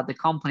people, other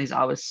companies,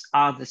 our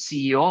other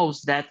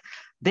CEOs, that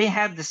they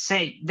have the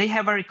same, they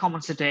have very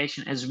common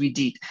situation as we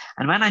did.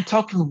 And when I'm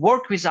talking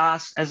work with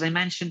us, as I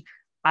mentioned,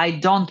 I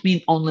don't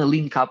mean only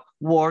Linkup,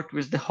 work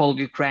with the whole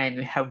Ukraine.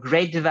 We have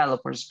great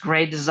developers,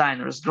 great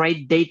designers,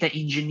 great data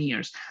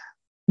engineers,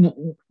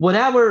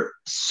 whatever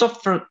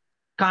software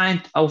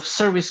kind of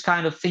service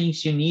kind of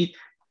things you need,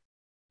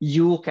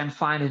 you can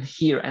find it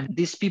here. And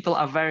these people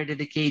are very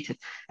dedicated.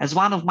 As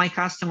one of my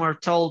customer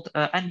told,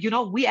 and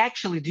we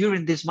actually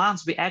during these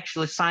months we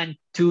actually signed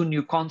 2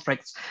 new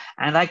contracts.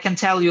 And I can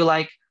tell you,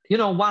 like,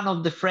 one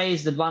of the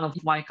phrase that one of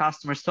my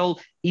customers told: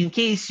 in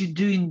case you're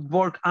doing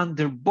work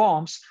under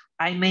bombs,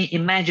 I may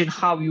imagine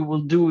how you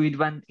will do it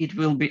when it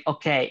will be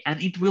okay.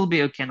 And it will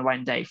be okay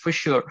one day, for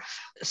sure.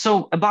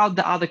 So about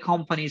the other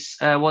companies,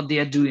 what they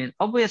are doing,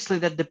 obviously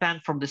that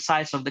depends from the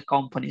size of the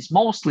companies.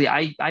 Mostly,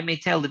 I may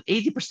tell that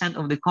 80%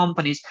 of the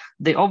companies,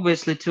 they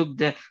obviously took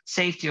the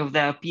safety of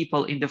their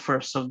people in the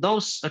first. So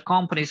those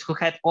companies who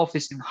had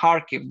office in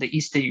Kharkiv, the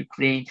eastern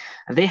Ukraine,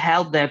 they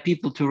helped their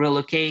people to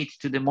relocate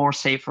to the more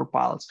safer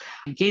parts.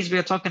 In case we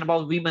are talking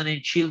about women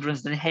and children,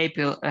 then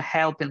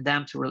helping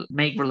them to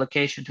make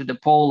relocation to the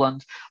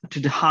Poland, to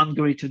the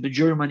Hungary, to the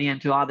Germany,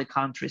 and to other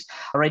countries.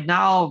 Right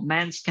now,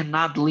 men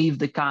cannot leave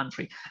the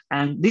country.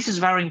 And this is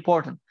very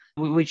important,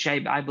 which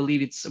I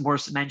believe it's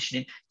worth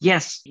mentioning.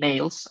 Yes,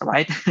 males,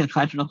 right?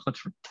 I don't know how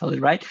to tell it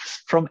right.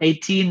 From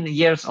 18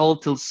 years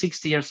old till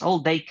 60 years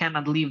old, they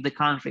cannot leave the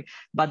country.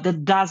 But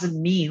that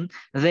doesn't mean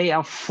they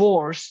are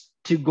forced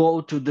to go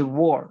to the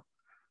war.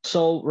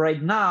 So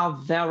right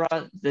now there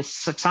are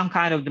some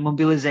kind of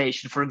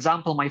demobilization. For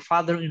example, my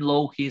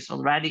father-in-law, he's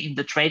already in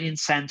the training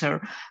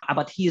center,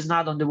 but he is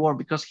not on the war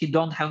because he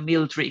don't have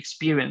military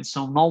experience.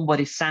 So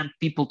nobody sent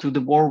people to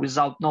the war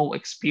without no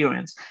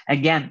experience.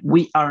 Again,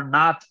 we are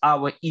not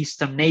our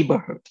eastern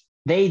neighborhood.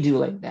 They do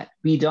like that.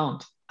 We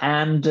don't.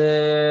 And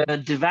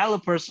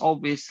developers,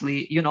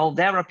 obviously,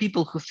 there are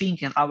people who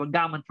think, and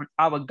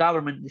our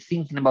government is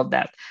thinking about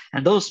that.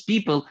 And those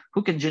people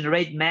who can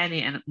generate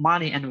money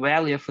and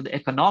value for the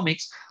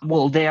economics,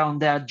 well, they are on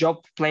their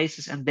job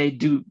places and they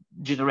do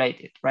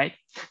generate it, right?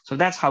 So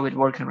that's how it's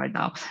working right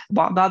now.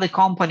 But the other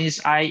companies,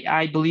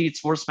 I believe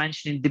it's worth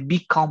mentioning the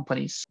big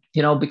companies,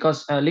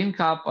 because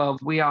Linkup,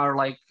 we are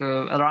like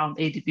around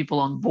 80 people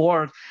on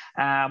board.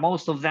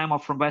 Most of them are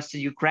from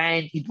Western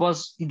Ukraine. It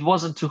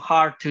wasn't too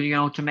hard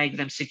to make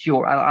them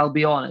secure. I'll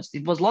be honest.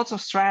 It was lots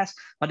of stress,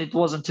 but it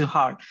wasn't too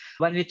hard.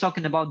 When we're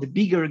talking about the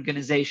bigger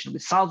organization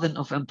with thousands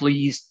of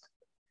employees,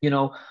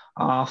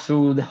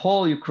 through the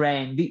whole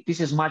Ukraine, this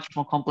is much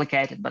more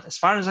complicated. But as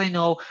far as I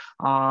know,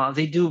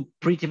 they do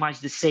pretty much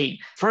the same.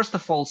 First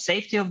of all,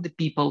 safety of the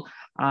people.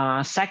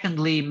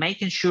 Secondly,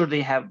 making sure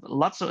they have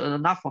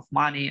enough of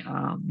money,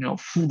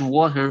 food,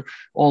 water,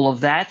 all of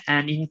that.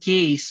 And in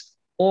case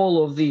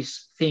all of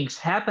these things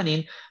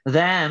happening,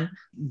 then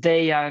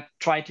they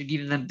try to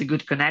give them the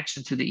good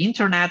connection to the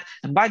internet.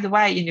 And by the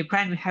way, in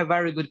Ukraine, we have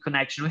very good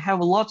connection. We have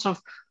lots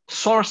of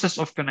sources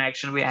of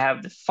connection. We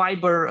have the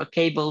fiber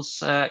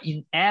cables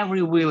in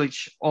every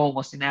village,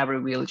 almost in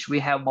every village. We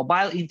have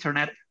mobile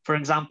internet. For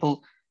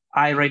example,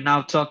 I right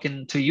now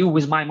talking to you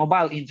with my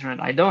mobile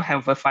internet. I don't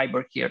have a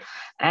fiber here.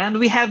 And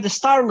we have the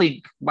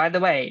Starlink, by the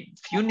way.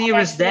 Few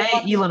nearest day,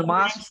 Elon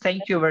Musk,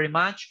 thank you very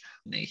much.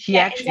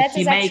 That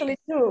is actually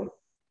true.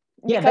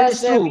 Yeah, that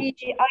is Because true.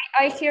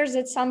 I hear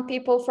that some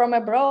people from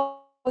abroad,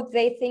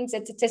 they think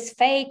that it is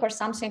fake or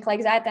something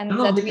like that, and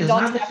No, that this we is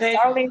don't not the have fake.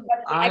 Starlink, but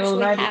we I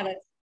actually already have it.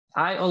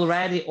 I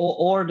already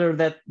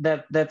ordered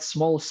that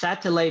small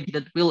satellite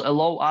that will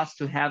allow us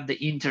to have the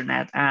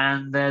internet,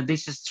 and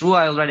this is true.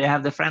 I already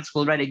have the friends who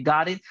already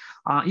got it.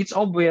 It's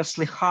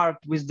obviously hard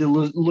with the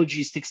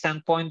logistics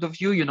standpoint of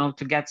view,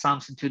 to get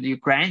something to the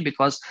Ukraine,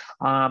 because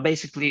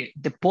basically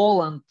the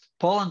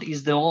Poland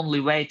is the only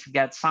way to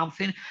get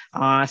something.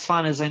 As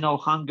far as I know,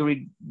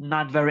 Hungary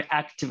not very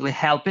actively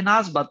helping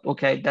us, but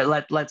okay,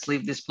 let's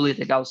leave this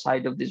politics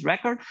outside of this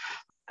record.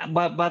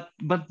 But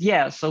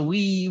yeah, so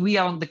we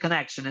are on the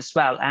connection as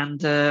well.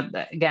 And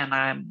again,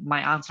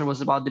 my answer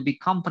was about the big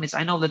companies.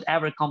 I know that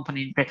every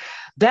company,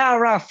 there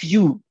are a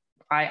few,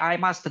 I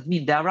must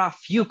admit, there are a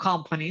few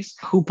companies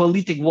who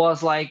politic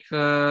was like,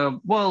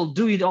 well,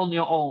 do it on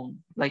your own,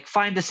 like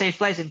find a safe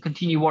place and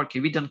continue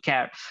working, we don't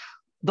care.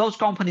 Those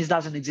companies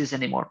doesn't exist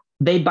anymore.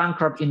 They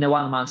bankrupt in the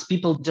 1 month.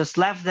 People just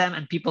left them,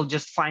 and people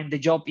just find the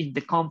job in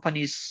the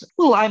companies.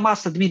 Well, I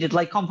must admit it,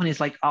 like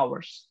companies like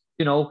ours,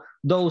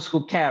 those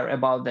who care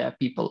about their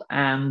people.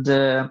 And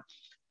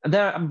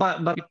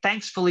but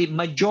thankfully,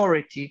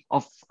 majority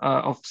of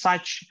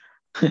such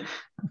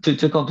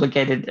too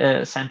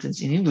complicated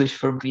sentence in English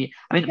for me.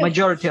 I mean,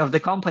 majority of the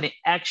company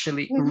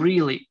actually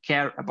really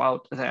care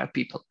about their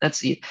people.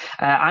 That's it.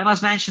 I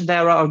must mention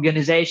there are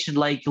organizations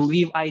like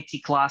Lviv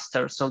IT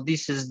Cluster. So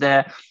this is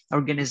the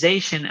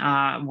organization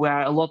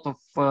where a lot of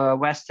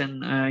Western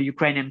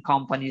Ukrainian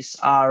companies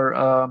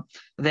are.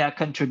 They are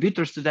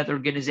contributors to that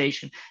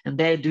organization, and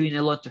they're doing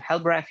a lot to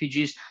help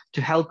refugees,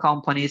 to help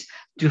companies,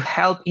 to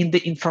help in the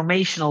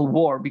informational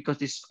war, because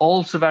it's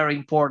also very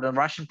important.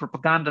 Russian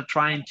propaganda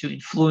trying to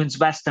influence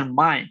Western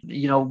mind.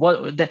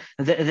 What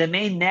the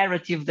main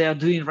narrative they are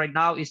doing right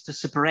now is to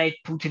separate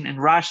Putin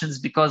and Russians,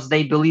 because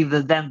they believe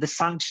that then the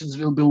sanctions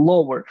will be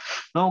lower.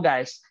 No,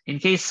 guys, in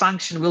case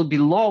sanction will be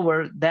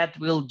lower, that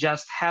will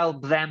just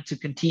help them to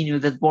continue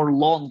that war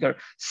longer.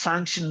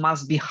 Sanction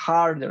must be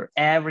harder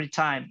every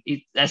time,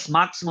 as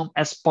maximum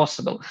as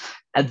possible.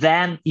 And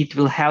then it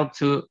will help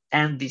to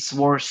end this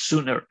war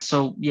sooner.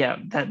 So yeah,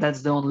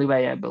 that's the only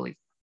way, I believe.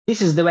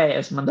 This is the way,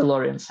 as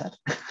Mandalorian said.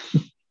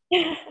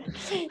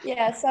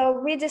 Yeah, so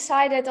we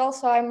decided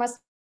also, I must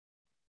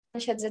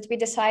mention that we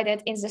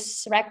decided in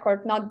this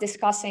record not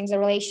discussing the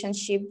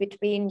relationship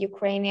between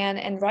Ukrainian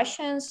and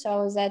Russian.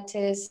 So that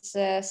is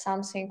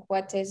something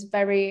what is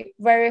very,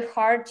 very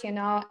hard, and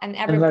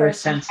every And very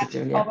person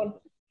sensitive,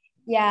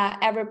 yeah.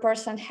 every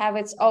person have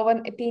its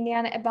own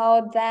opinion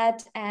about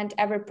that, and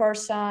every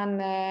person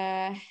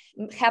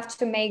have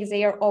to make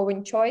their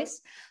own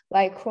choice,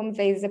 like whom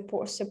they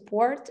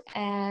support.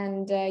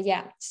 And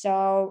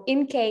so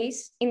in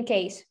case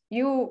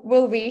you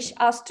will wish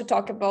us to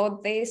talk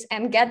about this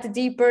and get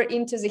deeper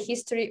into the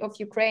history of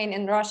Ukraine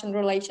and Russian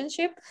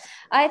relationship,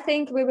 I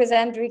think we with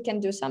Andrew can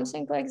do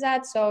something like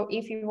that. So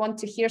if you want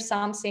to hear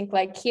something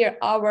like hear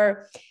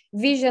our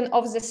vision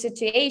of the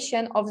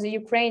situation of the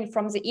Ukraine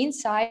from the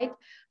inside,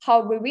 how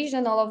we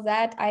vision all of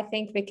that, I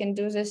think we can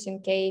do this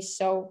in case.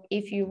 So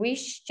if you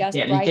wish, just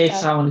Yeah, in write case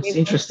us. someone is We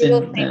interested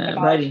will in think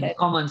about writing it.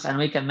 comments, and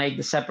we can make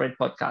the separate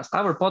podcast.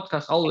 Our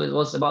podcast always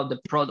was about the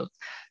product.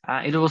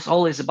 It was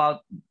always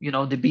about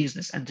the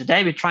business. And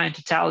today we're trying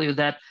to tell you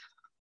that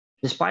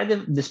despite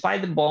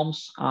the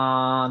bombs,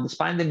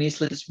 despite the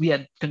missiles, we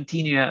are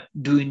continue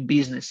doing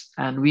business,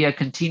 and we are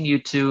continue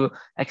to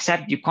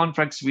accept your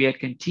contracts. We are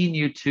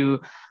continue to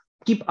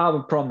keep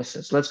our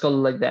promises. Let's call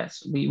it like that.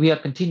 We are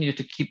continue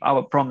to keep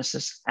our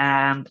promises.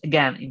 And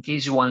again, in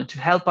case you wanted to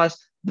help us,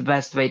 the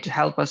best way to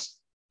help us,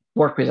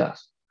 work with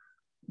us.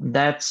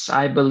 That's,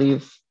 I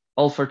believe,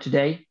 all for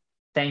today.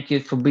 Thank you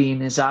for being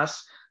with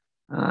us.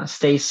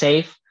 Stay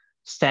safe.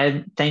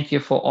 Thank you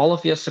for all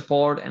of your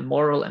support, and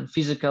moral and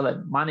physical and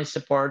money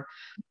support.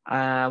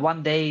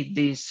 One day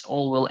this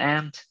all will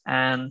end,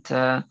 and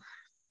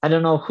I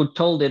don't know who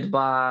told it,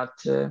 but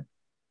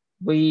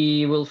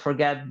we will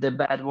forget the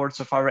bad words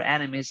of our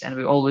enemies, and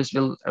we always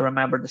will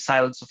remember the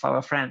silence of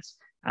our friends.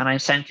 And I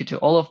thank you to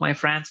all of my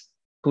friends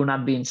who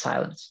not be in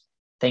silence.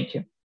 Thank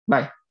you.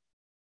 Bye.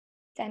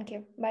 Thank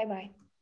you. Bye bye.